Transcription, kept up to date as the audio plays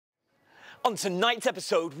On tonight's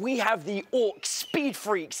episode, we have the Orks Speed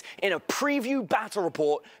Freeks in a preview battle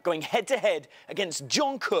report going head-to-head against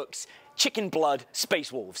John Cook's Chicken Blood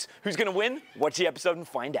Space Wolves. Who's going to win? Watch the episode and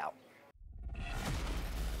find out.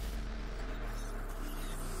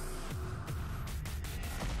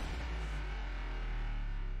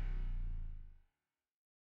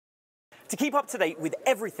 To keep up to date with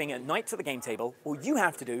everything at Knights at the Game Table, all you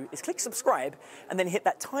have to do is click subscribe and then hit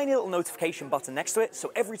that tiny little notification button next to it,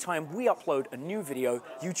 so every time we upload a new video,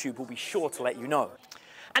 YouTube will be sure to let you know.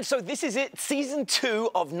 And so this is it, Season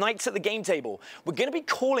 2 of Knights at the Game Table. We're going to be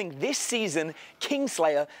calling this season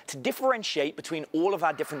Kingslayer to differentiate between all of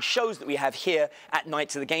our different shows that we have here at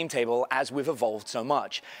Knights at the Game Table as we've evolved so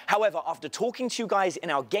much. However, after talking to you guys in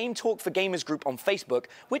our Game Talk for Gamers group on Facebook,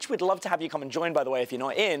 which we'd love to have you come and join, by the way, if you're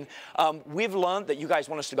not in, we've learned that you guys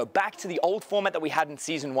want us to go back to the old format that we had in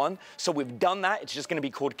Season 1. So we've done that. It's just going to be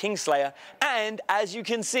called Kingslayer. And as you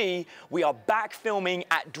can see, we are back filming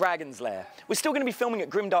at Dragon's Lair. We're still going to be filming at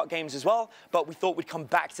Grimdark Games as well, but we thought we'd come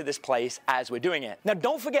back to this place as we're doing it. Now,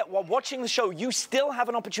 don't forget, while watching the show, you still have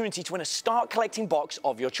an opportunity to win a start collecting box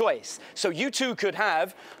of your choice. So you too could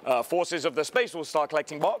have Forces of the Space Wolves start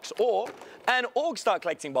collecting box, or an Org start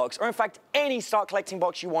collecting box, or in fact, any start collecting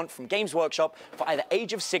box you want from Games Workshop for either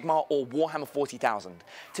Age of Sigmar or Warhammer 40,000.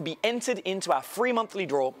 To be entered into our free monthly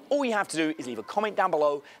draw, all you have to do is leave a comment down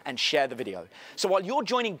below and share the video. So while you're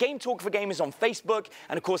joining Game Talk for Gamers on Facebook,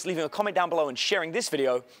 and of course leaving a comment down below and sharing this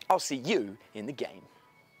video, I'll see you in the game.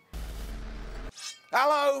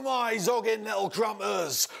 Hello, my zogging little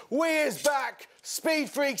crumpers. We is back. Speed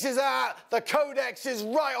Freeks is out. The Codex is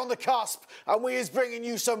right on the cusp. And we is bringing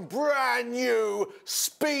you some brand new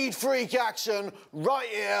Speed Freak action right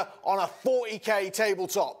here on a 40k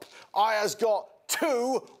tabletop. I has got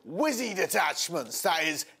 2 Wizzy detachments. That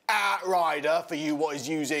is Outrider for you what is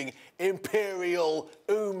using Imperial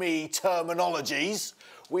Umi terminologies.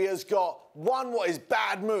 We has got 1 what is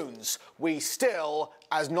Bad Moons. We still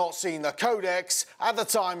has not seen the Codex at the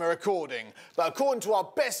time of recording. But according to our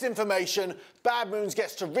best information, Bad Moons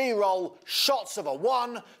gets to re-roll shots of a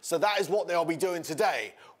 1, so that is what they'll be doing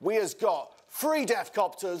today. We has got 3 Death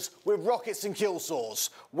Copters with rockets and kill saws.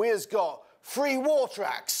 We has got 3 War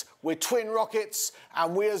Tracks with twin rockets,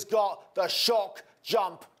 and we has got the Shock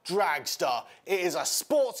Jump Dragster. It is a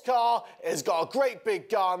sports car, it has got a great big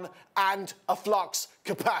gun, and a flux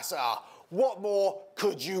capacitor. What more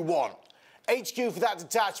could you want? HQ for that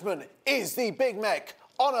detachment is the Big Mech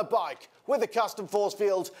on a bike with a custom force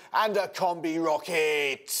field and a combi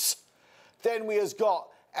rocket. Then we has got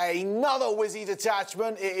another Wizzy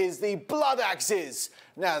detachment. It is the Blood Axes.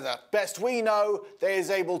 Now, the best we know, they is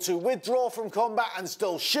able to withdraw from combat and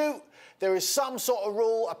still shoot. There is some sort of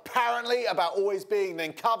rule, apparently, about always being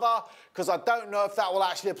in cover, because I don't know if that will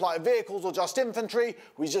actually apply to vehicles or just infantry.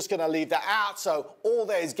 We're just going to leave that out, so all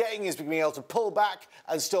there is getting is being able to pull back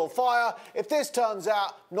and still fire. If this turns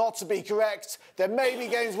out not to be correct, then maybe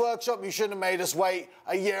Games Workshop, you shouldn't have made us wait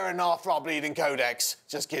a year and a half for our bleeding Codex.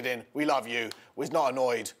 Just kidding. We love you. We're not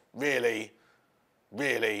annoyed. Really,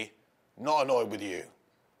 really not annoyed with you.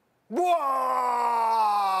 Whoa!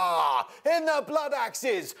 In the Blood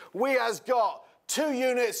Axes, we has got 2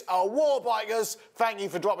 units of War Bikers. Thank you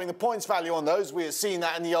for dropping the points value on those. We have seen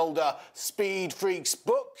that in the older Speed Freaks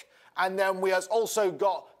book. And then we has also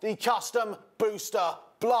got the Custom Booster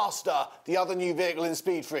Blaster, the other new vehicle in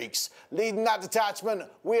Speed Freaks. Leading that detachment,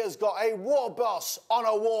 we has got a War Boss on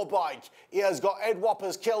a War Bike. He has got Ed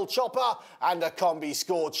Whopper's Kill Chopper and a Combi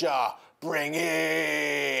Scorcher. Bring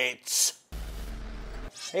it!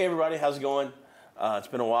 Hey everybody, how's it going? It's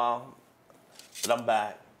been a while, but I'm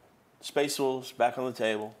back. Space Wolves back on the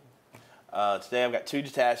table. Today I've got 2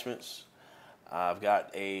 detachments. I've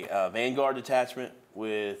got a Vanguard detachment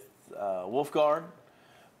with Wolf Guard,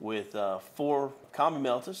 with 4 Combi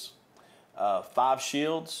Meltas, 5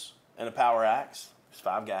 shields, and a Power Axe. It's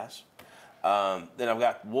 5 guys. Then I've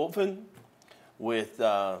got Wolfen with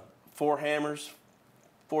 4 hammers,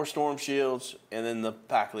 4 storm shields, and then the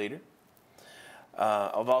pack leader.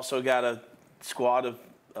 I've also got a squad of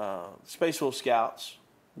Space Wolf Scouts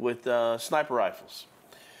with sniper rifles.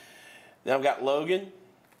 Then I've got Logan,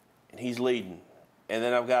 and he's leading. And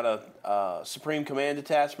then I've got a Supreme Command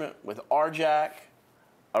detachment with Arjak,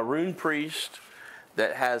 a Rune Priest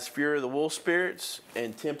that has Fury of the Wolf Spirits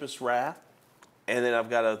and Tempest Wrath. And then I've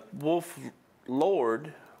got a Wolf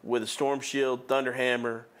Lord with a Storm Shield,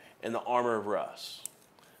 Thunderhammer, and the Armor of Rust.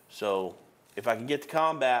 So if I can get to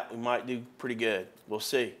combat, we might do pretty good. We'll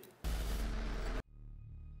see.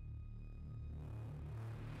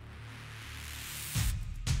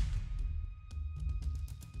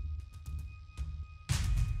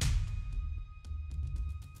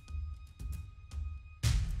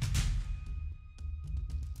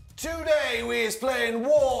 Today we is playing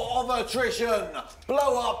War of Attrition.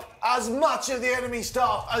 Blow up as much of the enemy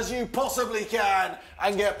stuff as you possibly can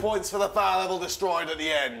and get points for the power level destroyed at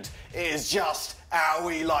the end. It is just how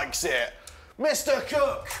he likes it. Mr.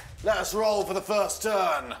 Cook, let us roll for the first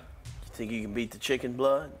turn. You think you can beat the chicken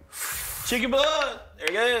blood? Chicken blood! There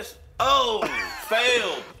he goes. Oh,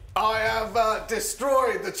 failed. I have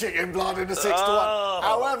destroyed the chicken blood in the 6-1.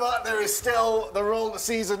 However, there is still the roll to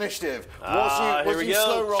seize initiative. Here we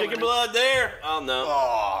go. Chicken blood there. Oh, no.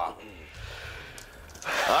 Oh.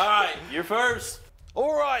 All right, you're first.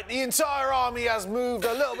 All right, the entire army has moved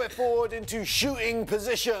a little bit forward into shooting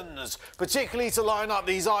positions, particularly to line up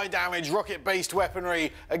these eye damage rocket-based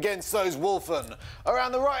weaponry against those Wolfen.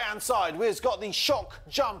 Around the right-hand side, we've got the Shock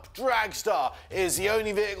Jump Dragster. It is the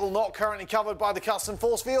only vehicle not currently covered by the custom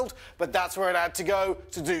force field, but that's where it had to go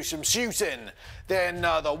to do some shooting. Then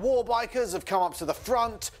the War Bikers have come up to the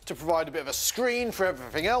front to provide a bit of a screen for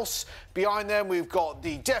everything else. Behind them, we've got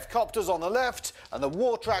the Death Copters on the left and the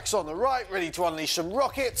War Tracks on the right, ready to unleash some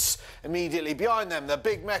rockets. Immediately behind them, the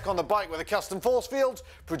big mech on the bike with a custom force field,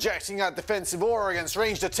 projecting that defensive aura against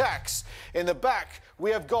ranged attacks. In the back,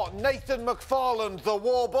 we have got Nathan McFarland, the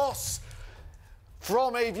War Boss,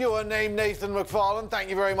 from a viewer named Nathan McFarland. Thank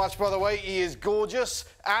you very much, by the way. He is gorgeous.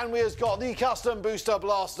 And we have got the custom booster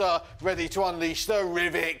blaster ready to unleash the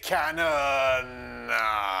rivet cannon.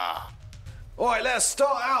 All right, let's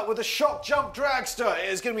start out with the Shock Jump Dragster. It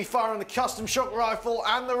is going to be firing the custom shock rifle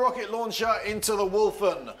and the rocket launcher into the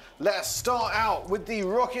Wolfen. Let's start out with the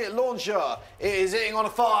rocket launcher. It is hitting on a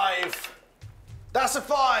 5. That's a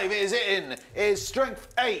 5. It is hitting. It is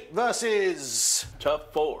strength 8 versus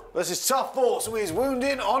Tough 4. Versus tough 4. So he's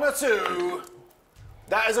wounding on a 2.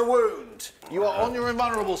 That is a wound. You are on your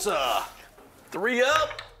invulnerable, sir. 3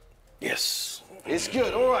 up. Yes. It's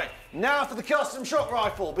good. All right. Now for the custom shock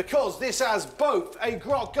rifle, because this has both a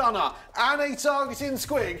grot gunner and a targeting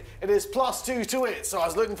squig, it is +2 to it, so I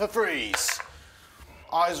was looking for freeze.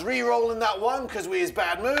 I was re-rolling that one because we is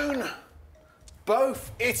bad moon.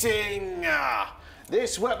 Both hitting.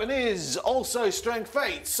 This weapon is also strength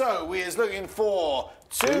 8, so we is looking for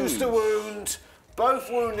 2s to wound. Both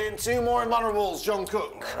wounding, 2 more invulnerables, John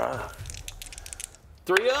Cook.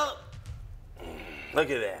 3 up. Look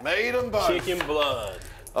at that. Made them both. Chicken blood.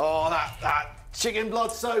 Oh, that chicken blood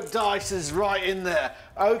soap dice is right in there.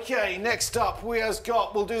 Okay, next up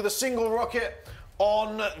we'll do the single rocket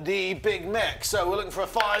on the big mech. So we're looking for a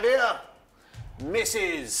 5 here.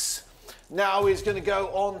 Misses. Now he's going to go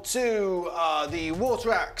on to the War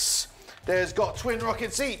Tracks. There's got twin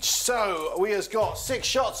rockets each, so we has got 6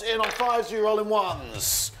 shots in on 5s, you rolling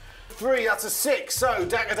 1s. 3, that's a 6, so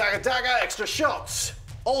dagger, dagger, dagger, extra shots.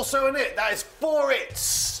 Also in it, that is 4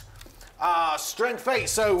 hits. Strength 8,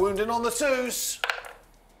 so wounding on the 2s.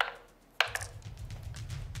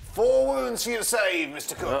 4 wounds for you to save,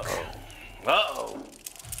 Mr. Cook. Uh-oh.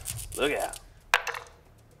 Look out.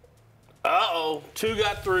 Uh-oh. 2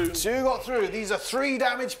 got through. 2 got through. These are 3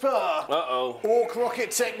 damage per. Uh-oh. Ork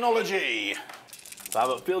rocket technology. 5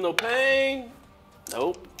 up, feel no pain.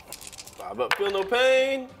 Nope. 5 up, feel no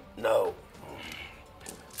pain. No.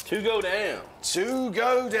 2 go down. 2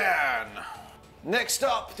 go down. Next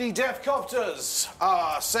up, the Death Copters.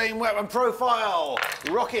 Same weapon profile.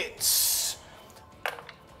 Rockets.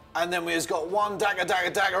 And then we've got 1 dagger, dagger,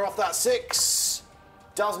 dagger off that 6.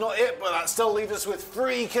 Does not hit, but that still leaves us with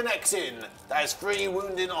 3 connecting. That is 3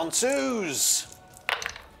 wounding on 2s.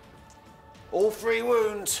 All 3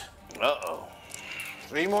 wound. Uh-oh.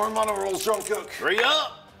 3 more invulnerables, John Cook. 3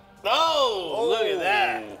 up. Oh, look at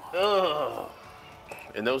that. Ugh.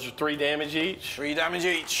 And those are 3 damage each? 3 damage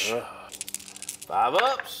each. 5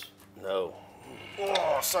 ups? No.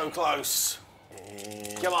 Oh, so close.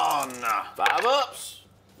 Come on. 5 ups?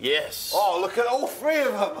 Yes. Oh, look at all 3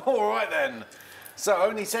 of them. All right then. So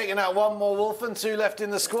only taking out 1 more Wolfen, 2 left in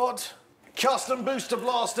the squad. Custom booster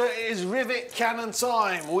blaster is rivet cannon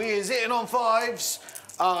time. We is hitting on 5s.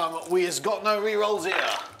 We has got no rerolls here.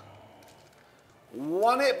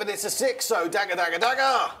 1 hit, but it's a 6, so dagger, dagger,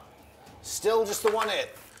 dagger. Still just the 1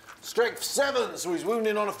 hit. Strength 7, so he's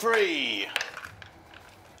wounding on a 3.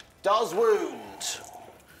 Does wound.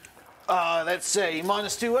 Let's say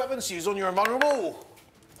 -2 weapons, use on your invulnerable.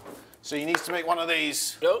 So he needs to make one of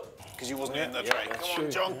these. Nope. Because he wasn't in the Yeah, train. that's Come true.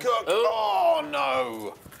 on, John Cook. Oh. Oh,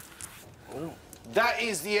 no. Oh. That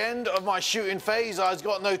is the end of my shooting phase. I've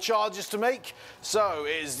got no charges to make. So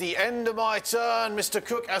it is the end of my turn. Mr.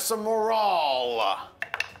 Cook has some morale.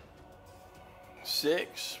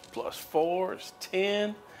 6 plus 4 is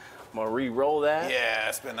 10. I'm gonna re-roll that. Yeah,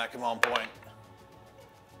 spend that command point.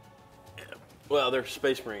 Well, they're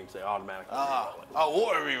Space Marines. They automatically reroll it. Oh,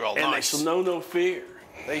 auto reroll, And nice. they shall know no fear.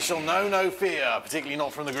 They shall know no fear, particularly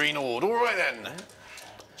not from the Green Horde. All right then.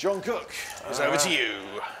 John Cook, it's over to you.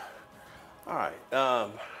 All right.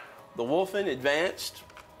 The Wolfen advanced.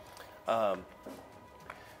 Arjack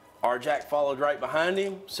followed right behind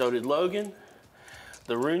him. So did Logan.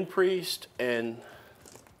 The Rune Priest and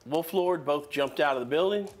Wolf Lord both jumped out of the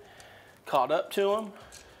building, caught up to him.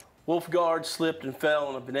 Wolf Guard slipped and fell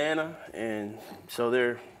on a banana, and so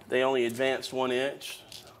they only advanced 1 inch.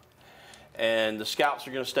 And the scouts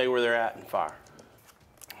are going to stay where they're at and fire.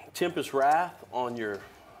 Tempest Wrath on your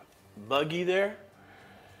buggy there,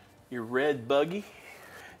 your red buggy.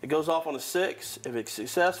 It goes off on a 6. If it's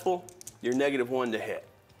successful, you're -1 to hit.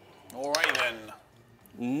 All right then.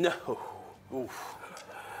 No. Oof.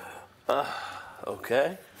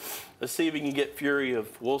 Okay. Let's see if we can get Fury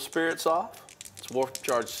of Wolf Spirits off. It's Wolf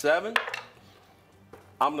Charge 7.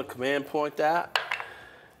 I'm going to command point that.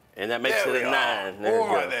 And that makes it a 9. There All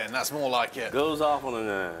we right go. then, that's more like it. Goes off on a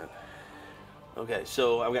 9. Okay,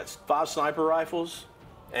 so I've got 5 sniper rifles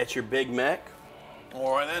at your big mech.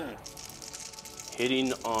 All right then.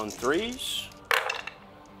 Hitting on 3s.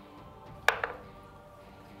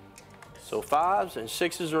 So 5s and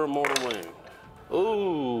 6s are a mortal wound.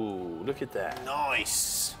 Ooh, look at that.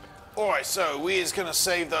 Nice. All right, so we's gonna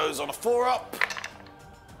save those on a 4-up.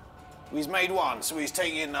 He's made 1, so he's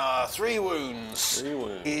taking 3 wounds. 3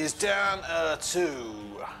 wounds. He's down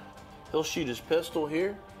 2. He'll shoot his pistol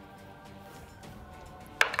here.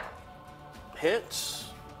 Hits.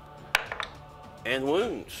 And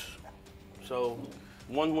wounds. So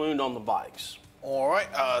 1 wound on the bikes. All right,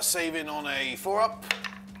 saving on a 4-up.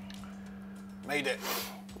 Made it.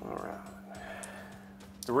 All right.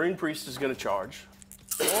 The Rune Priest is going to charge.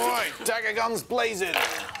 All right, dagger guns blazing.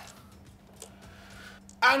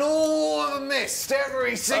 And all of them missed,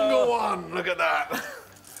 every single one. Look at that.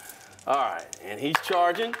 All right, and he's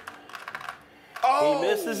charging. Oh! He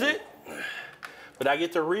misses it, but I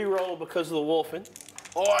get to re-roll because of the Wolfen.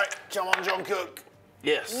 All right, come on, John Cook.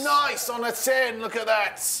 Yes. Nice on a 10, look at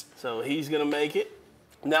that. So he's going to make it.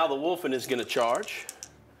 Now the Wolfen is going to charge.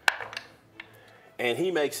 And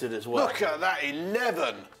he makes it as well. Look at that,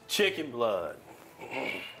 11. Chicken blood.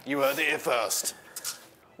 You heard it here first.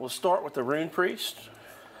 We'll start with the Rune Priest.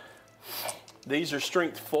 These are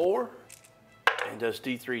strength 4 and does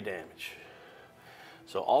D3 damage.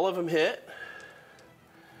 So all of them hit.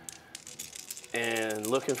 And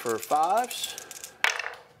looking for 5s.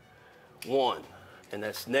 1. And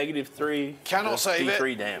that's -3. Cannot save it.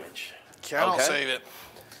 D3 damage. Cannot save it.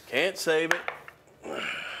 Can't save it.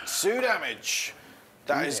 2 damage.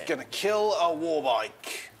 That is gonna kill a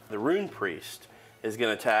warbike. The Rune Priest is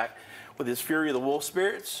going to attack with his Fury of the Wolf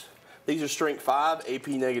Spirits. These are strength 5,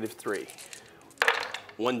 AP -3.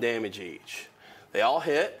 1 damage each. They all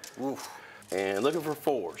hit. Oof. And looking for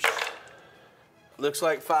 4s. Looks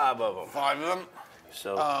like 5 of them. 5 of them.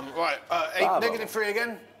 So Right, 8, -3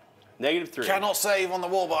 again. -3. Cannot save on the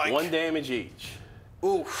warbike. 1 damage each.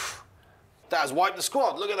 Oof. That has wiped the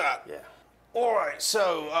squad, look at that. Yeah. All right,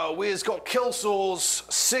 so we've got kill saws,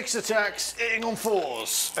 6 attacks, hitting on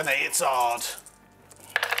 4s, and they hit hard.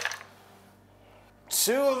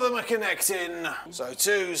 2 of them are connecting, so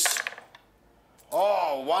 2s.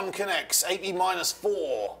 Oh, 1 connects, AP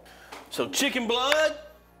 -4. So chicken blood.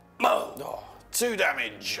 Oh. 2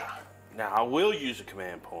 damage. Now I will use a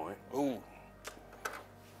command point. Ooh.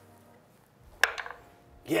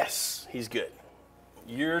 Yes, he's good.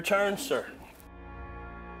 Your turn, sir.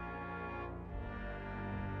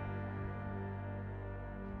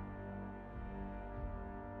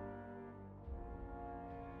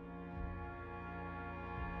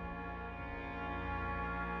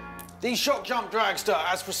 The shock jump dragster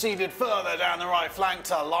has proceeded further down the right flank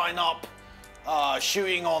to line up,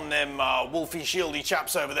 shooting on them wolfy shieldy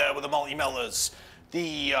chaps over there with the multi-melters.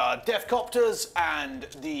 The death copters and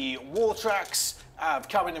the war tracks have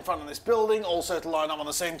come in front of this building, also to line up on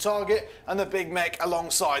the same target, and the big mech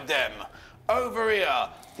alongside them. Over here,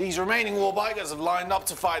 these remaining warbikers have lined up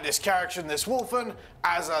to fight this character and this Wolfen,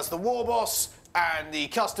 as has the war boss, and the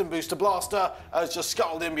custom booster blaster has just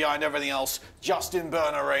scuttled in behind everything else, just in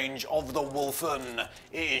burner range of the Wolfen.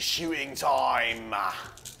 It is shooting time.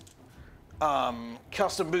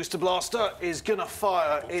 Custom booster blaster is gonna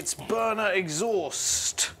fire its burner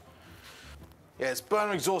exhaust. Yeah, it's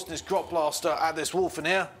burner exhaust and its drop blaster at this Wolfen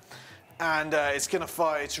here, and it's gonna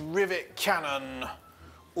fire its rivet cannon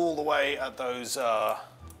all the way at those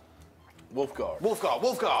Wolfguard.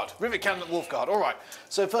 Wolfguard. Rivet cannon at Wolfguard. All right.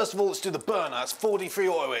 So first of all, let's do the burner. That's 43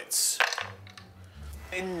 auto hits.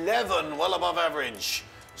 11, well above average.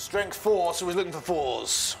 Strength 4, so he's looking for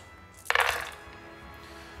 4s.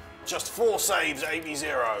 just 4 saves, 80.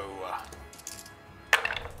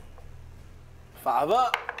 5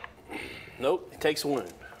 up. Nope, it takes a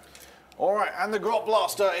wound. All right, and the Grot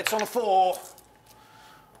Blaster, it's on a 4.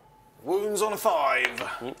 Wounds on a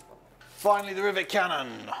 5. Finally, the Rivet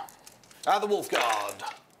Cannon. The Wolf Guard.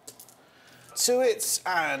 2 hits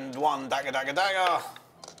and 1 dagger.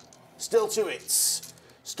 Still 2 hits.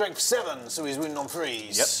 Strength 7, so he's wounded on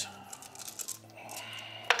freeze. Yep.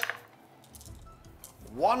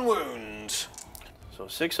 1 wound. So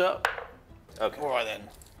 6 up. Okay. All right then.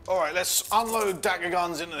 All right, let's unload dagger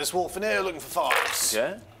guns into this wolf in here, looking for 5s.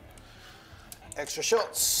 Okay. Extra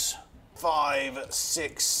shots. 5,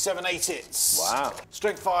 6, 7, 8 hits. Wow.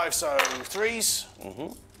 Strength 5, so 3s.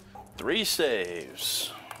 3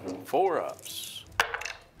 saves. 4 ups.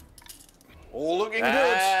 All looking good.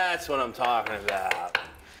 That's what I'm talking about.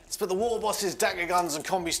 Let's put the War Boss's dagger guns and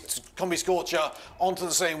Combi Scorcher onto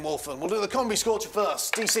the same wolf. And we'll do the Combi Scorcher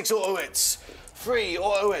first. D6 auto hits. 3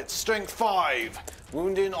 auto hits. Strength 5.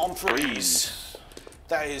 Wounding on freeze.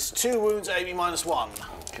 That is 2 wounds, AB -1.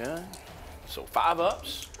 Okay. So 5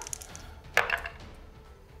 ups.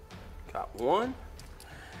 Got 1.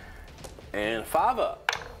 And 5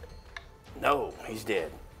 up. No, he's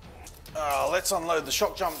dead. Let's unload the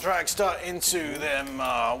Shock Jump Dragster into them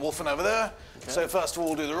wolfen over there. Okay. So first of all,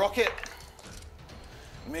 we'll do the rocket.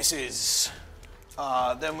 Misses.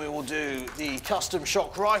 Then we will do the Custom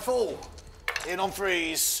Shock Rifle. In on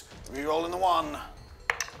freeze. Rerolling the 1.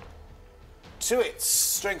 2 hits.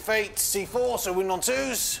 Strength 8, C4, so wound on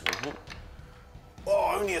 2s.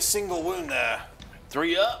 Oh, only a single wound there.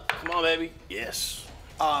 3 up. Come on, baby. Yes.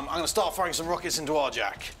 I'm going to start firing some rockets into our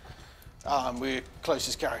Jack. We're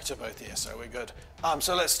closest character both here, so we're good.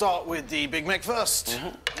 So let's start with the Big Mech first.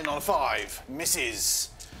 In on a 5.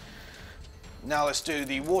 Misses. Now let's do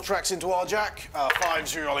the War Tracks into our Jack.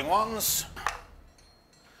 5s rerolling 1s.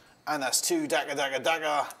 And that's 2 dagger.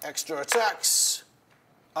 Extra attacks.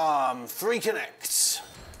 3 connects.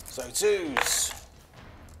 So 2s.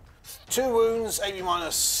 2 wounds, AB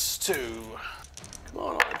 -2. Come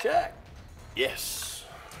on, Jack. Yes.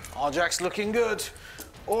 Our Jack's looking good.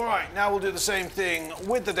 All right, now we'll do the same thing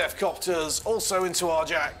with the Death Copters, also into our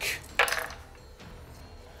Jack.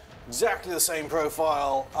 Exactly the same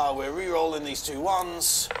profile. We're re-rolling these 2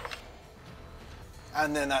 1s.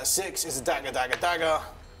 And then that 6 is a dagger.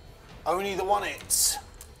 Only the 1 hit.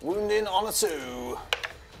 Wounding on a 2.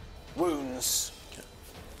 Wounds.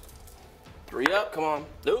 3 up, come on.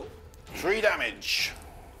 Nope. 3 damage.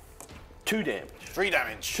 2 damage. 3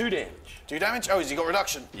 damage. 2 damage. 2 damage? Oh, has he got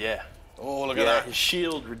reduction? Yeah. Oh, look at that. His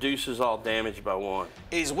shield reduces all damage by 1.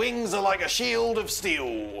 His wings are like a shield of steel.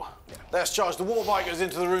 Yeah. Let's charge the Warbikers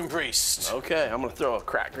into the Rune Priest. Okay, I'm gonna throw a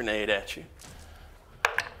crack grenade at you.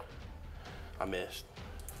 I missed.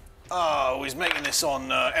 Oh, he's making this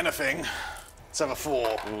on anything. Let's have a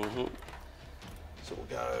 4. So we'll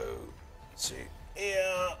go to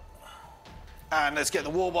here. And let's get the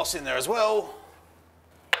War Boss in there as well.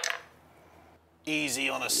 Easy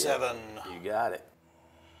on a 7. You got it.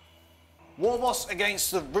 War Boss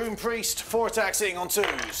against the Rune Priest, 4 attacks hitting on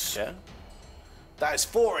 2s. Yeah. That is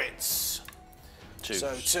 4 hits. 2s.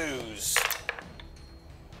 So 2s.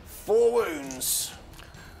 4 wounds.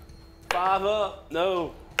 5 up.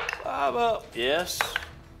 No. 5 up. Yes.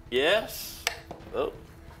 Yes. Oh.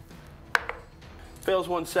 Fails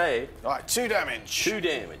 1 save. All right, 2 damage. 2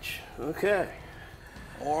 damage. Okay.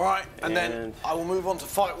 All right, and then I will move on to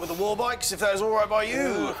fight with the Warbikes, if that is all right by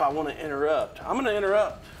you. If I want to interrupt. I'm going to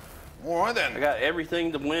interrupt. All right, then. I got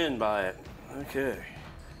everything to win by it. Okay.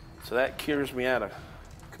 So that clears me out of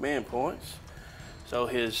command points. So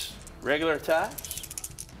his regular attacks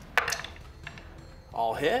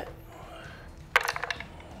all hit.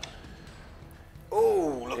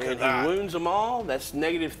 Oh, look at that. And he wounds them all. That's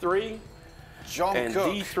 -3. John and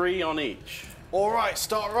Cook. D3 on each. All right,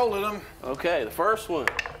 start rolling them. Okay, the first one.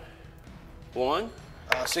 1.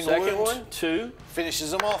 Single Second wound. one, 2.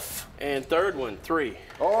 Finishes them off. And third one, 3.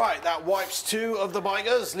 All right, that wipes 2 of the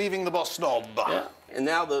bikers, leaving the boss snob. Yeah. And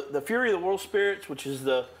now the Fury of the World Spirits, which is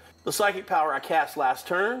the psychic power I cast last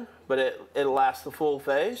turn, but it'll last the full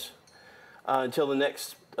phase until the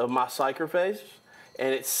next of my Psyker phases.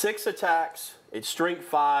 And it's 6 attacks. It's strength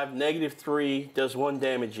 5, -3, does 1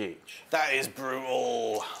 damage each. That is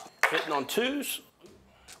brutal. Hitting on 2s,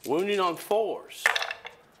 wounding on 4s.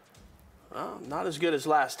 Not as good as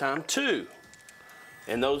last time. 2.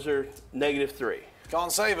 And those are -3.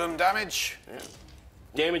 Can't save him. Damage. Yeah.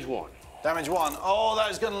 Damage 1. Damage 1. Oh, that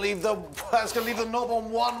is going to leave the knob on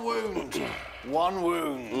 1 wound. 1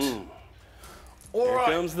 wound. All right.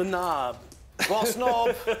 Here comes the knob. Boss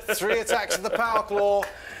knob. 3 attacks of the Power Claw.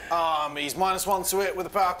 He's -1 to it with the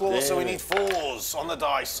power claw, so we need 4s on the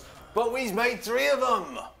dice. But we've made 3 of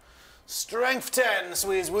them. Strength 10,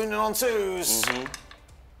 so he's wounding on 2s.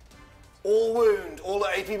 All wound, all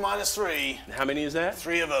at AP -3. How many is that?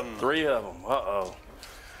 3 of them. 3 of them. Uh-oh.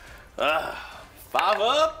 5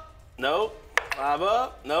 up. Nope. 5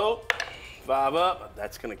 up. Nope. 5 up.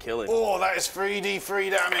 That's going to kill him. Oh, that is 3d3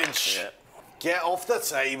 damage. Yeah. Get off the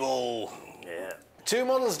table. Yeah. 2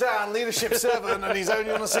 models down, leadership 7, and he's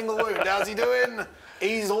only on a single wound. How's he doing?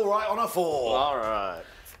 He's all right on a 4. All right.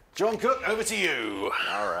 John Cook, over to you.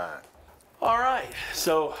 All right. All right.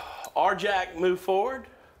 So R-Jack moved forward.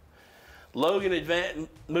 Logan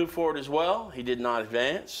moved forward as well. He did not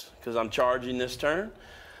advance because I'm charging this turn.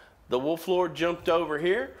 The Wolf Lord jumped over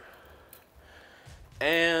here.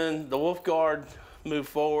 And the Wolf Guard moved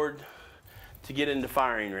forward to get into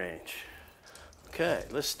firing range. Okay,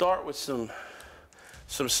 let's start with some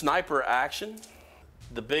sniper action.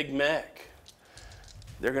 The big mech,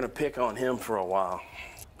 they're gonna pick on him for a while.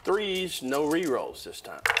 3s, no rerolls this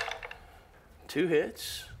time. 2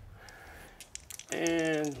 hits.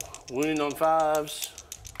 And wounding on 5s,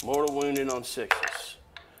 mortal wounding on 6s.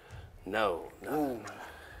 No.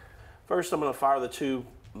 First, I'm gonna fire the 2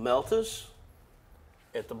 Meltas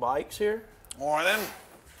at the bikes here. All right then.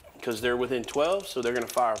 Because they're within 12, so they're gonna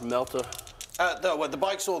fire Melta. The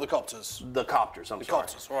bikes or the copters? The copters, I'm sorry.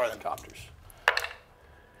 Copters, all right then. Copters.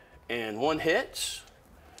 And 1 hits.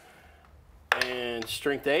 And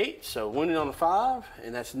strength 8, so wounding on a 5,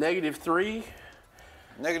 and that's -3.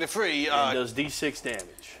 -3. And does D6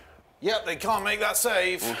 damage. Yep, they can't make that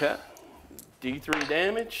save. Okay. D3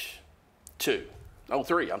 damage, 2. Oh,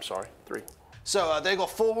 3, I'm sorry, 3. So they got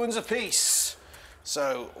 4 wounds apiece.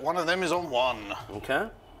 So one of them is on 1. Okay.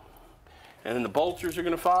 And then the bolters are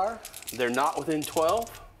gonna fire. They're not within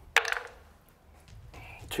 12.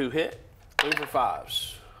 2 hit, over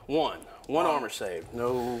 5s. 1 armor save,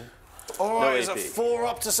 no. All right, no is a AP. 4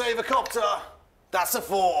 up to save a copter. That's a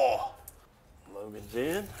 4. Logan's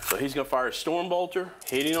in. So he's gonna fire a storm bolter,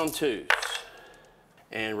 hitting on 2s.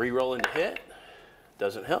 And re-rolling the hit,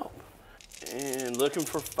 doesn't help. And looking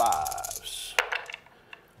for 5s.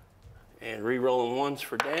 And re-rolling 1s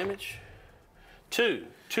for damage. 2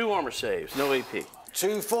 armor saves, no AP.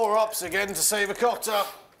 2 4-ups again to save a copter.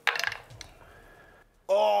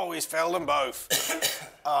 Oh, he's failed them both.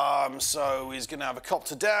 So he's gonna have a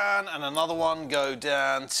copter down and another one go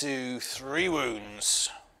down to 3 wounds.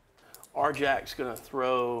 R-Jack's gonna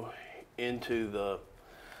throw into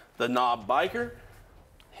the knob biker,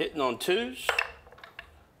 hitting on 2s.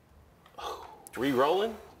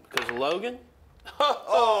 Re-rolling because of Logan.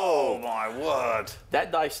 Oh my word.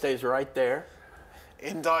 That dice stays right there.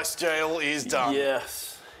 In dice jail, he is done.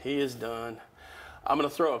 Yes, he is done. I'm gonna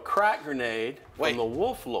throw a crack grenade from the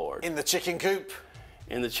Wolf Lord. In the chicken coop.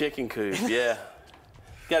 In the chicken coop, yeah.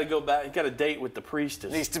 Gotta go back, got a date with the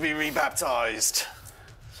priestess. Needs to be rebaptized.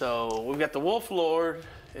 So we've got the Wolf Lord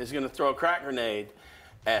is gonna throw a crack grenade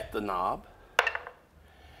at the knob.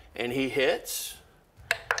 And he hits.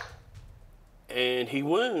 And he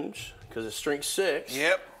wounds, because it's strength 6.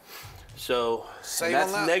 Yep. So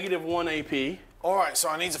that's -1 AP. All right, so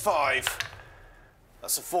I need a 5.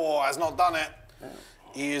 That's a 4, has not done it.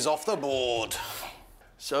 He is off the board.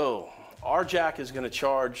 So R-Jack is gonna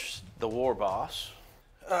charge the war boss.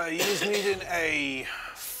 He is needing a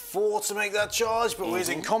 4 to make that charge, but he's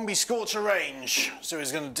in combi scorcher range. So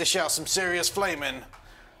he's gonna dish out some serious flaming,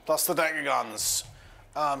 plus the dagger guns.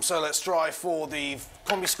 So let's try for the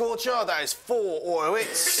combi scorcher. That is 4 auto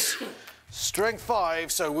hits. Strength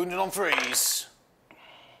 5, so wounded on 3s.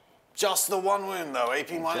 Just the 1 wound though,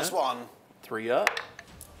 AP -1. 3 up.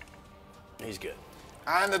 He's good.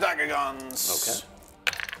 And the dagger guns. Okay.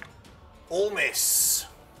 All miss.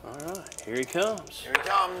 All right, here he comes. Here he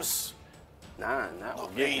comes. 9, that will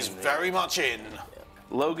get He's him there. very much in.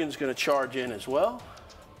 Logan's gonna charge in as well.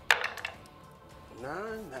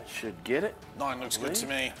 9, that should get it. 9 looks good to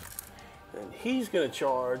me. And he's gonna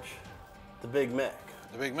charge the big mech.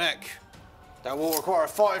 The big mech. That will require a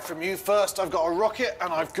 5 from you. First, I've got a rocket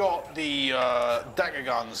and I've got the dagger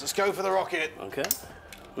guns. Let's go for the rocket. Okay.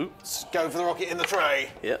 Oops. Let's go for the rocket in the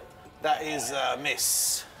tray. Yep. That is a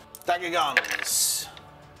miss. Dagger guns.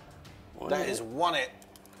 That is 1 hit.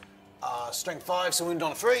 Strength 5, so wound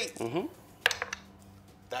on a 3.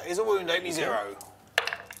 That is a wound, AP 0.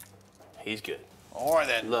 He's good. All right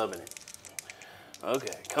then. Loving it.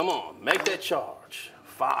 Okay, come on, make that charge.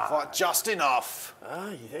 5. But just enough.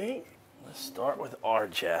 You think? Let's start with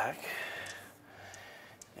R-Jack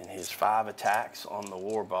and his 5 attacks on the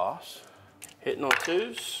war boss. Hitting on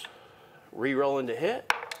 2s, re-rolling to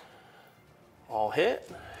hit. All hit.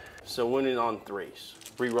 So winning on 3s.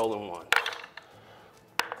 Re-rolling 1.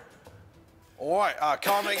 All right,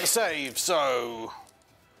 can't make the save, so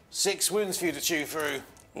 6 wounds for you to chew through.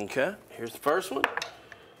 Okay, here's the first one.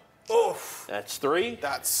 Oof. That's 3.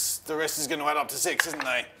 The rest is going to add up to 6, isn't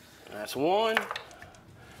they? That's 1.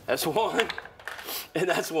 That's 1. And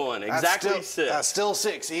that's 1. Exactly 6. That's still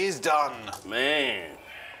 6. He is done. Man.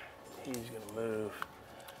 He's going to move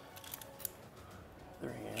 3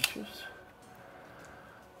 inches.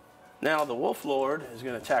 Now the Wolf Lord is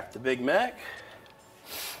going to attack the big mech.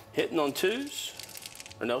 Hitting on 2s.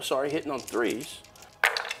 Or no, sorry, hitting on 3s.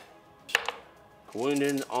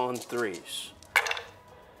 Wounding on 3s.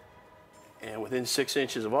 And within 6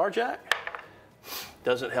 inches of Arjack.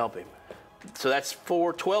 Doesn't help him. So that's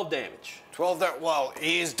 12 damage. 12 that, well,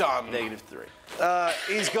 he is done. -3.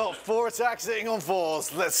 He's got 4 attacks hitting on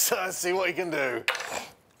 4s. Let's see what he can do.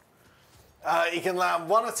 He can land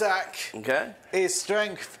 1 attack. Okay. His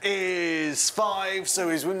strength is 5, so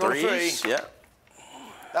he's wounded on 3. Yeah.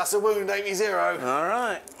 That's a wound, 80. All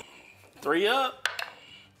right. 3 up.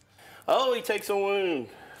 Oh, he takes a wound.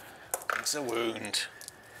 Takes a wound.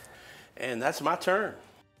 And that's my turn.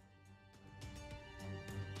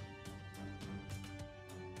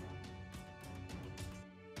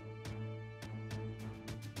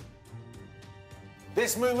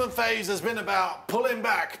 This movement phase has been about pulling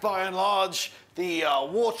back by and large. The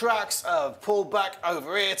war tracks have pulled back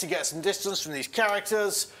over here to get some distance from these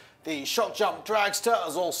characters. The shock jump dragster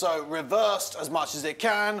has also reversed as much as it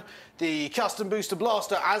can. The custom booster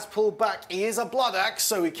blaster has pulled back. He is a blood axe,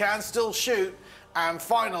 so he can still shoot. And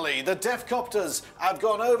finally, the death copters have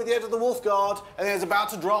gone over the edge of the wolf guard and is about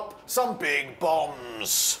to drop some big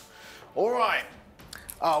bombs. All right.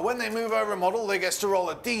 When they move over a model, they get to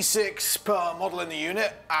roll a d6 per model in the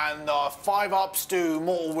unit, and 5 ups do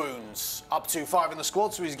mortal wounds. Up to 5 in the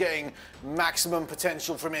squad, so he's getting maximum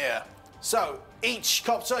potential from here. So each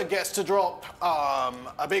copter gets to drop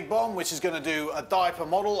a big bomb, which is going to do a die per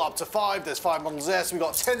model, up to 5. There's 5 models there, so we've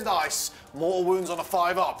got 10 dice. Mortal wounds on a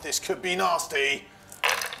 5 up. This could be nasty.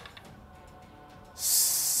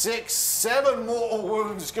 6, 7 mortal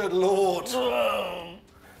wounds, good lord.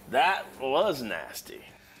 That was nasty.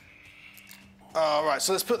 Right,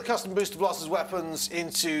 so let's put the custom booster blaster's weapons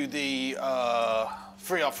into the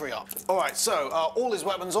free up. All right, so all his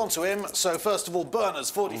weapons onto him. So first of all, burners,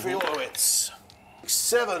 43 auto hits.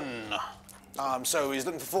 7. So he's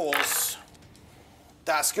looking for 4s.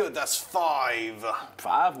 That's good, that's 5.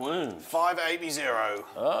 5 wounds. 5 80.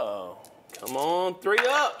 Uh-oh. Come on, 3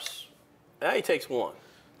 ups. Now he takes 1.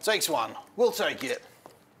 Takes 1. We'll take it.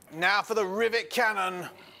 Now for the rivet cannon.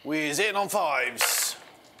 We're hitting on 5s.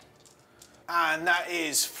 And that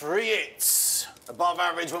is 3 hits. Above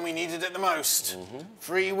average when we needed it the most.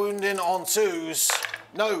 3 wounding on 2s.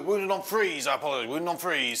 No, wounded on 3s, I apologize. Wounded on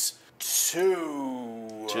 3s.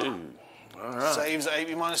 2. 2. All right. Saves at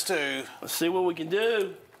 80 -2. Let's see what we can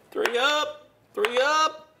do. 3 up. 3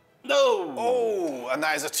 up. No. Oh, and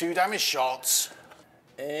that is a 2 damage shot.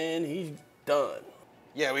 And he's done.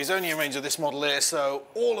 Yeah, well, he's only in range of this model here, so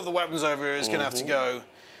all of the weapons over here is going to have to go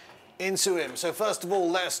into him. So first of all,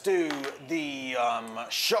 let's do the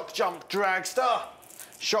shock jump dragster.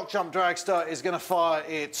 Shock jump dragster is going to fire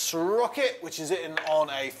its rocket, which is hitting on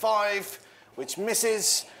a 5, which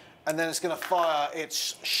misses, and then it's going to fire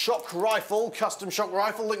its shock rifle, custom shock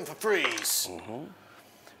rifle, looking for 3s.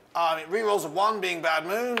 It rerolls a 1, being bad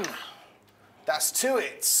moon. That's 2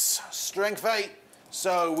 hits. Strength 8.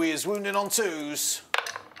 So we is wounding on 2s.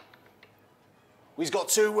 We've got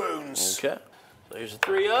 2 wounds. Okay. So here's a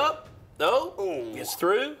 3 up. No. Ooh. Gets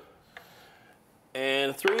through.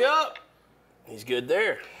 And a 3 up. He's good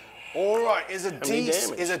there. All right, is a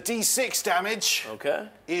damage? Is a D6 damage. Okay.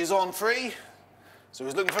 He is on 3. So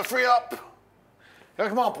he's looking for 3 up. Can I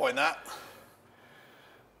command point that?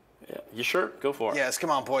 Yeah. You sure? Go for it. Yes,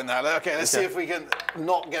 command point that. Okay, let's see if we can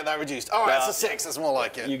not get that reduced. All right, that's a 6. That's more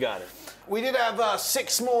like it. You got it. We did have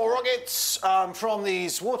 6 more rockets from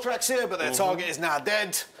these war tracks here, but their target is now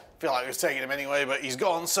dead. Feel like we was taking him anyway, but he's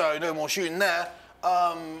gone, so no more shooting there.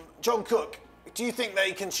 John Cook, do you think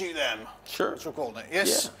they can shoot them? Sure. That's what we're calling it.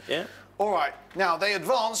 Yes? Yeah. All right. Now, they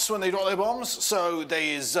advance when they drop their bombs, so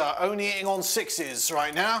they is only hitting on 6s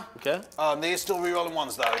right now. Okay. They is still re-rolling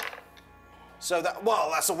 1s, though. So that,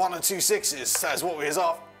 well, that's a 1 and 2 6s. That's what we is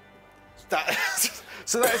off. That,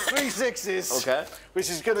 so that is 3 6s. Okay.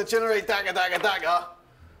 Which is going to generate dagger,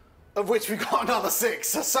 of which we got another 6.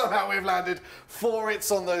 So somehow we've landed 4 hits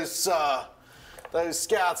on those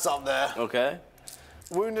scouts up there. Okay.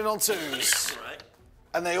 Wounding on 2s. Right.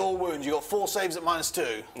 And they all wound. You got 4 saves at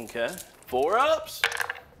 -2. Okay. 4 ups.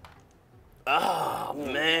 Oh,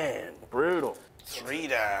 man. Brutal. 3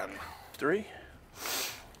 down. 3.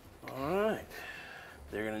 All right.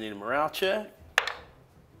 They're going to need a morale check.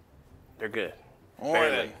 They're good.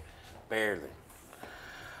 Barely. Barely.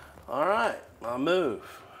 All right, I'll move.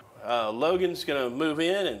 Logan's going to move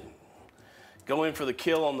in and go in for the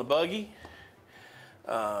kill on the buggy.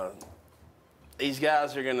 These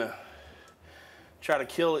guys are going to try to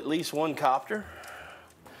kill at least one copter.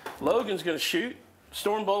 Logan's going to shoot.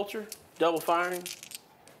 Storm Bolter, double firing.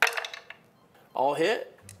 All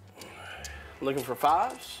hit. Looking for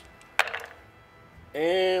 5s.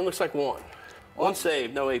 And looks like 1. 1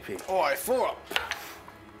 save, no AP. All right, 4 up.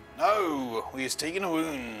 No, he's taking a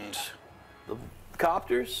wound. The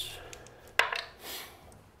copters.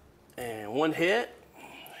 And 1 hit.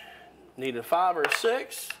 Need a 5 or a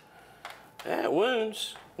 6. And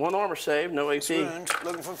wounds. 1 armor save, no AP. Wound.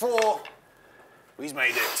 Looking for 4. He's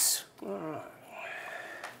made it. All right.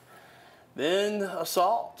 Then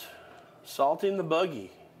assault. Assaulting the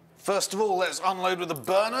buggy. First of all, let's unload with the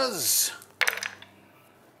burners.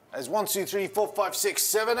 There's 1, 2, 3, 4, 5, 6,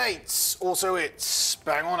 7, 8. Also it's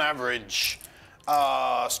bang on average.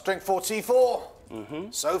 Strength 4,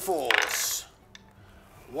 T4. So 4s.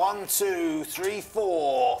 1, 2, 3,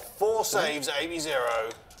 4. 4 saves at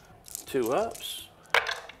AB0. 2 ups.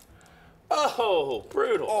 Oh,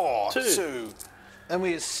 brutal. Oh, 2. 2. And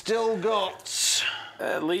we've still got...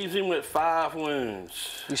 That leaves him with 5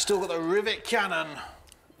 wounds. We've still got the rivet cannon.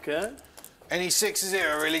 Okay. Any 6s here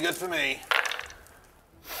are really good for me.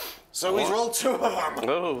 So he's rolled 2 of them.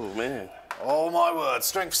 Oh, man. Oh my word,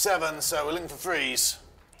 strength 7, so we're looking for 3s.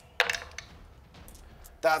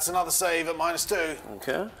 That's another save at -2.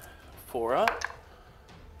 Okay. 4 up.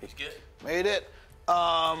 He's good. Made it.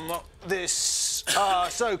 So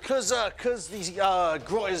because the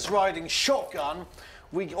Grot is riding shotgun,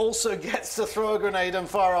 we also get to throw a grenade and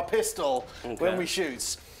fire our pistol when we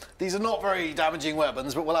shoot. These are not very damaging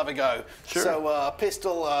weapons, but we'll have a go. Sure. So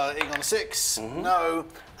pistol hitting on 6, no.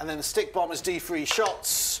 And then the stick bomb is D3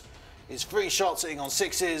 shots. Is 3 shots hitting on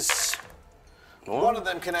 6s. 1 of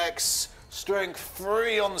them connects. Strength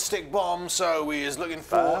 3 on the stick bomb, so we is looking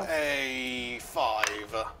for a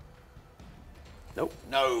 5. Nope.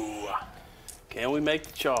 No. Can we make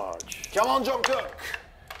the charge? Come on, John Cook.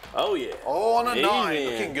 Oh, yeah. On a He's 9, in.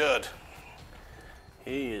 looking good.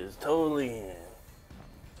 He is totally in.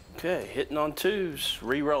 Okay, hitting on 2s,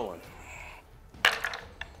 re-rolling.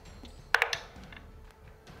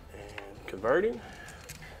 And converting.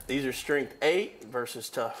 These are strength 8 versus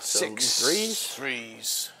tough. So 6 3s.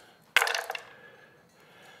 3s.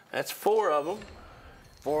 That's 4 of them.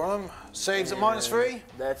 4 of them. Saves at -3.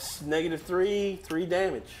 That's -3, 3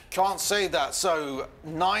 damage. Can't save that, so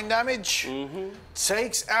 9 damage.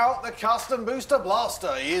 Takes out the custom booster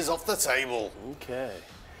blaster. He is off the table. Okay.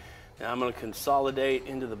 Now I'm going to consolidate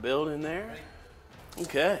into the building there.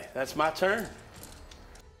 Okay, that's my turn.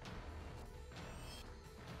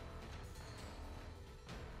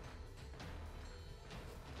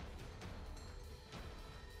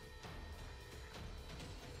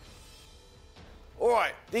 All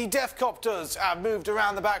right, the Death Copters have moved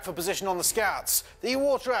around the back for position on the scouts. The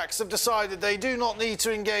Wartraks have decided they do not need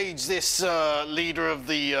to engage this leader of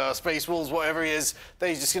the Space Wolves, whatever he is.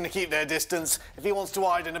 They're just going to keep their distance. If he wants to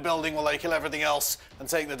hide in a building while they kill everything else and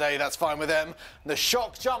take the day, that's fine with them. The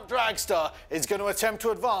Shock Jump Dragster is going to attempt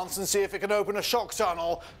to advance and see if it can open a shock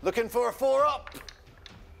tunnel, looking for a 4-up.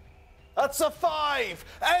 That's a 5!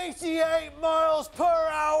 88 miles per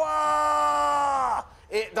hour!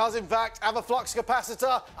 It does, in fact, have a flux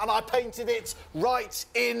capacitor, and I painted it right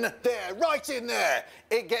in there, right in there.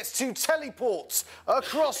 It gets to teleport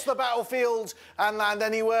across the battlefield and land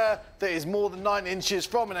anywhere that is more than 9 inches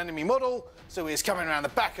from an enemy model. So it's coming around the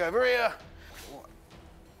back over here.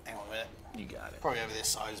 Hang on a minute. You got it. Probably over this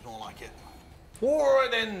side is more like it. All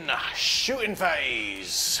right then, shooting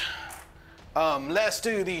phase. Let's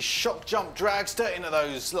do the shock jump dragster into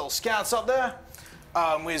those little scouts up there.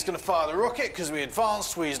 We're just going to fire the rocket because we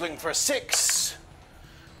advanced. We're looking for a 6.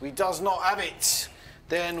 We does not have it.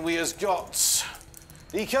 Then we has got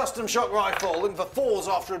the custom shock rifle looking for 4s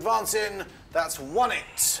after advancing. That's 1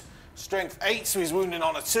 hit. Strength 8, so he's wounding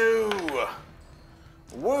on a 2.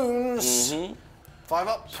 Wounds. 5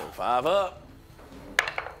 up. So 5 up.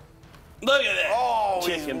 Look at that. Oh,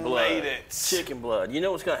 chicken blood. made it. Chicken blood. You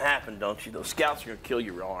know what's going to happen, don't you? Those scouts are going to kill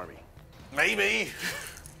your army. Maybe.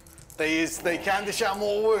 They can dish out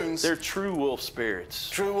more wounds. They're true wolf spirits.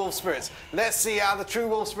 True wolf spirits. Let's see how the true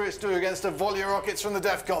wolf spirits do against a volley of rockets from the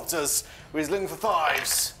Death Copters. We're looking for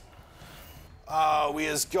 5s. We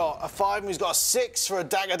has got a 5 and we've got a 6 for a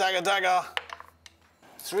dagger, dagger, dagger.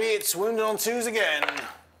 3 hits, wounded on 2s again.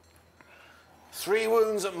 3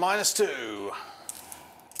 wounds at -2.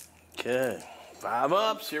 Okay, 5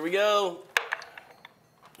 ups, here we go.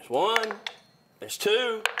 There's 1, there's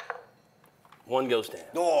 2, 1 goes down.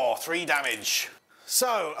 Oh, 3 damage.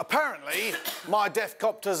 So, apparently, my death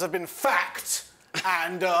copters have been facked,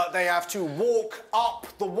 and they have to walk up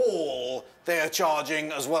the wall they are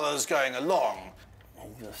charging as well as going along.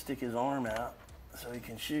 He's gonna stick his arm out so he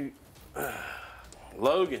can shoot.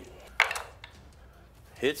 Logan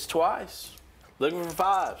hits twice. Looking for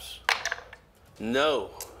 5s. No.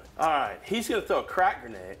 All right, he's gonna throw a crack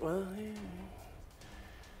grenade. Well,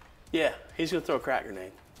 yeah, he's gonna throw a crack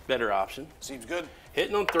grenade. Better option. Seems good.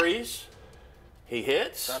 Hitting on 3s. He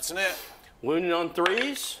hits. That's an it. Wounding on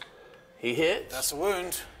 3s. He hits. That's a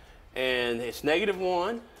wound. And it's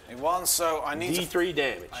 -1. -1, so I need D3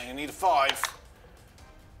 damage. I need a 5.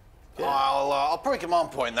 Yeah. I'll probably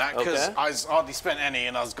command point that because Okay. I hardly spent any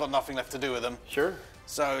and I've got nothing left to do with them. Sure.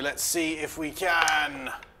 So let's see if we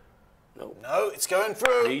can. Nope. No, it's going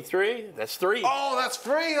through. D3. That's 3. Oh, that's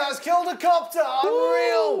 3. That's killed a copter.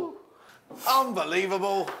 Unreal.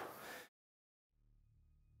 Unbelievable.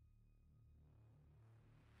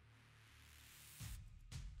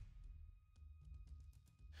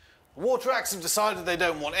 Wartracks have decided they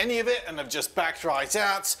don't want any of it and have just backed right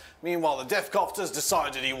out. Meanwhile, the Deathcopter's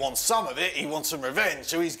decided he wants some of it, he wants some revenge,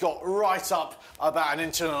 so he's got right up about 1.5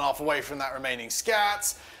 inches away from that remaining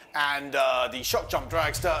scat, and the Shock Jump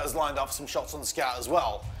Dragster has lined up some shots on the scat as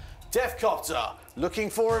well. Deathcopter, looking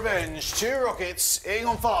for revenge, 2 rockets, hitting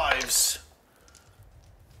on 5s.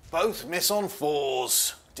 Both miss on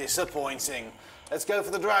 4s. Disappointing. Let's go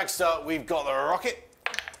for the Dragster. We've got the rocket,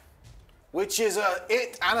 which is a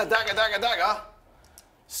hit and a dagger.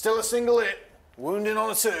 Still a single hit. Wounding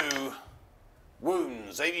on a 2.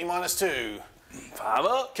 Wounds, 80 -2. 5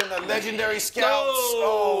 up. Can the legendary scouts?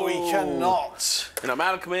 Oh, he cannot. And I'm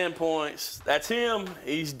out of command points. That's him.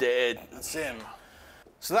 He's dead. That's him.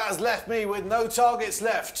 So that has left me with no targets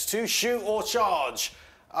left to shoot or charge.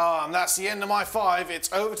 That's the end of my 5.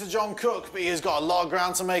 It's over to John Cook, but he has got a lot of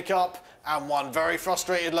ground to make up and one very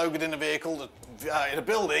frustrated Logan in a vehicle, in a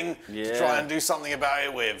building, to try and do something about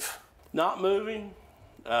it with. Not moving.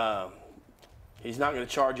 He's not going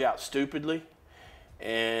to charge out stupidly.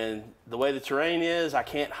 And the way the terrain is, I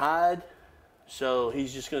can't hide. So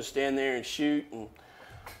he's just going to stand there and shoot and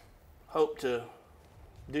hope to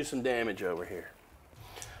do some damage over here.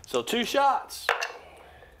 So 2 shots,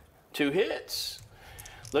 2 hits.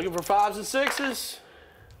 Looking for 5s and 6s.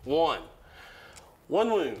 1.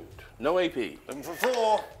 1 wound. No AP. Looking for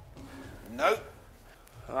 4. Nope.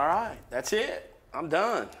 All right, that's it. I'm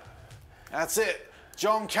done. That's it.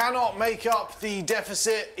 John cannot make up the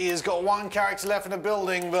deficit. He has got 1 character left in the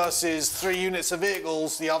building versus 3 units of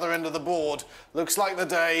vehicles, the other end of the board. Looks like the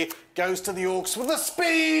day goes to the Orks with a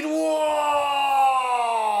speed war!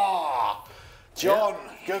 John,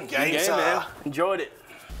 good game, sir. Man. Enjoyed it.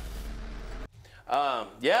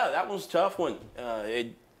 Yeah, that was a tough one.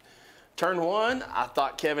 Turn 1, I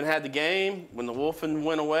thought Kevin had the game. When the Wolfen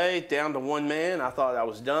went away, down to 1 man, I thought I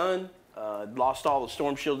was done. Lost all the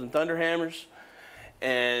Storm Shields and Thunderhammers.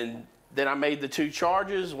 And then I made the 2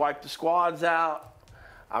 charges, wiped the squads out.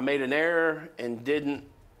 I made an error and didn't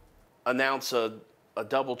announce a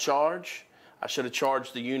double charge. I should have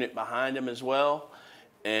charged the unit behind him as well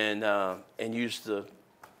and used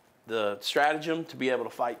the stratagem to be able to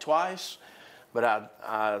fight twice. But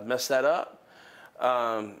I messed that up.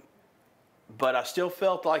 But I still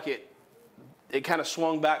felt like it kind of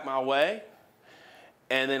swung back my way.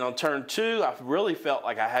 And then on turn 2, I really felt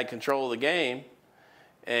like I had control of the game.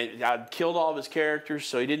 And I'd killed all of his characters,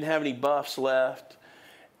 so he didn't have any buffs left.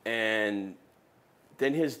 And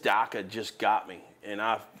then his DACA just got me. And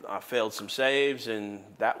I failed some saves, and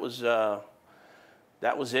that was it.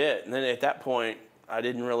 And then at that point, I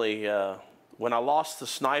didn't really, when I lost the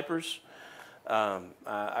snipers,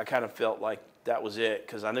 I kind of felt like that was it,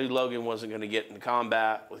 because I knew Logan wasn't going to get into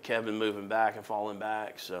combat with Kevin moving back and falling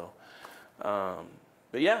back. So,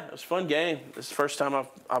 but yeah, it was a fun game. This is the first time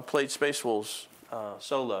I've played Space Wolves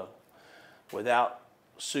solo without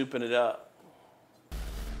souping it up.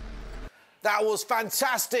 That was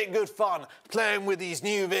fantastic good fun, playing with these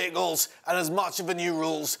new vehicles and as much of the new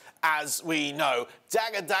rules as we know.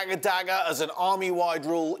 Dagger as an army-wide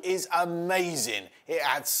rule is amazing. It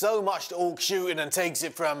adds so much to Orc shooting and takes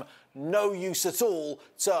it from no use at all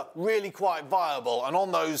to really quite viable. And on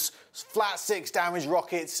those flat 6 damage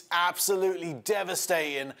rockets, absolutely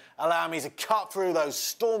devastating, allowing me to cut through those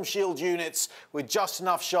Storm Shield units with just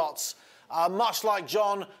enough shots. Much like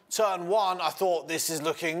John, turn 1, I thought this is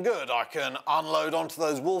looking good. I can unload onto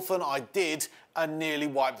those Wolfen. I did, and nearly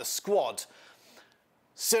wiped the squad.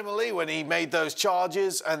 Similarly, when he made those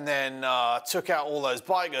charges and then took out all those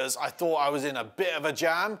bikers, I thought I was in a bit of a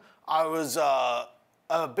jam. I was a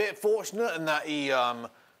bit fortunate in that he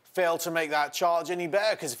failed to make that charge any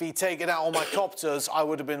better, because if he'd taken out all my copters, I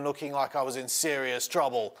would have been looking like I was in serious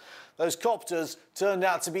trouble. Those copters turned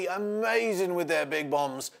out to be amazing with their big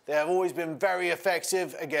bombs. They have always been very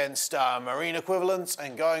effective against marine equivalents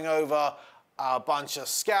and going over a bunch of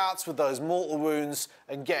scouts with those mortal wounds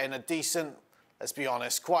and getting a decent, let's be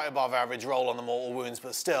honest, quite above average roll on the mortal wounds,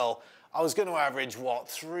 but still, I was going to average, what,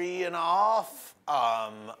 3.5?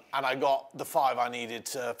 And I got the 5 I needed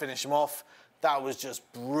to finish him off. That was just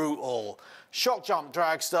brutal. Shock jump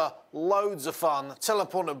dragster, loads of fun.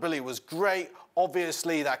 Teleportability was great.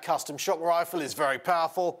 Obviously, that custom shock rifle is very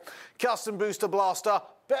powerful. Custom booster blaster,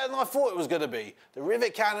 better than I thought it was going to be. The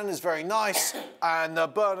rivet cannon is very nice, and the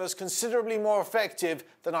burner's considerably more effective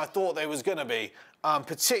than I thought they was going to be,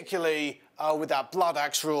 particularly with that blood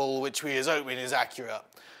axe rule, which we is hoping is accurate.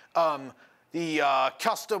 The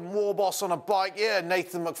custom war boss on a bike, yeah,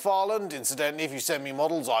 Nathan McFarland, incidentally, if you send me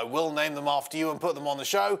models, I will name them after you and put them on the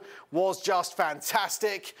show, was just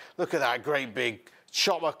fantastic. Look at that great big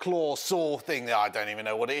chopper claw saw thing there. I don't even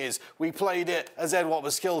know what it is. We played it as Edward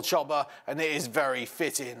was skill chopper, and it is very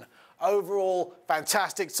fitting. Overall,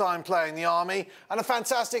 fantastic time playing the army, and a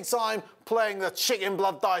fantastic time playing the chicken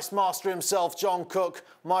blood dice master himself, John Cook.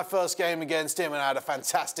 My first game against him, and I had a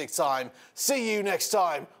fantastic time. See you next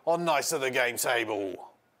time on Knights of the Game Table.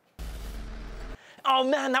 Oh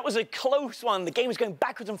man, that was a close one. The game was going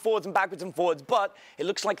backwards and forwards, but it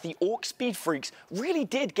looks like the Orks Speed Freeks really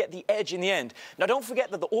did get the edge in the end. Now don't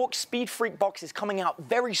forget that the Orks Speed Freek box is coming out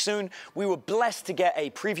very soon. We were blessed to get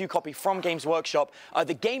a preview copy from Games Workshop.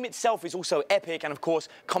 The game itself is also epic, and of course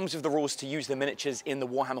comes with the rules to use the miniatures in the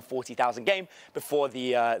Warhammer 40,000 game before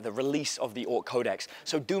the release of the Ork Codex.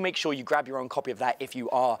 So do make sure you grab your own copy of that if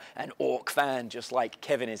you are an Ork fan, just like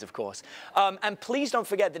Kevin is, of course. And please don't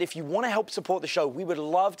forget that if you want to help support the show, we would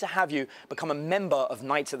love to have you become a member of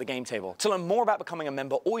Knights at the Game Table. To learn more about becoming a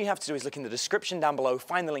member, all you have to do is look in the description down below,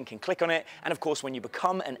 find the link and click on it. And of course, when you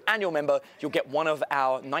become an annual member, you'll get one of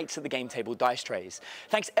our Knights at the Game Table dice trays.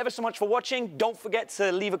 Thanks ever so much for watching. Don't forget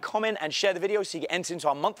to leave a comment and share the video so you get entered into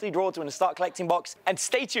our monthly draw to win a Start Collecting box. And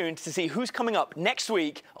stay tuned to see who's coming up next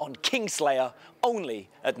week on Kingslayer, only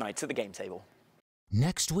at Knights at the Game Table.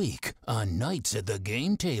 Next week on Knights at the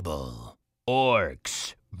Game Table.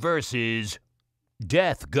 Orks versus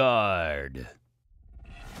Death Guard.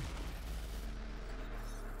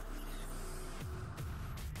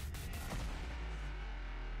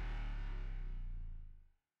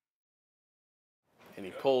 And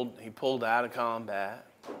he pulled out of combat.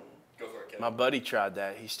 Go for it, Kevin. My buddy tried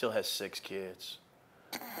that. He still has 6 kids.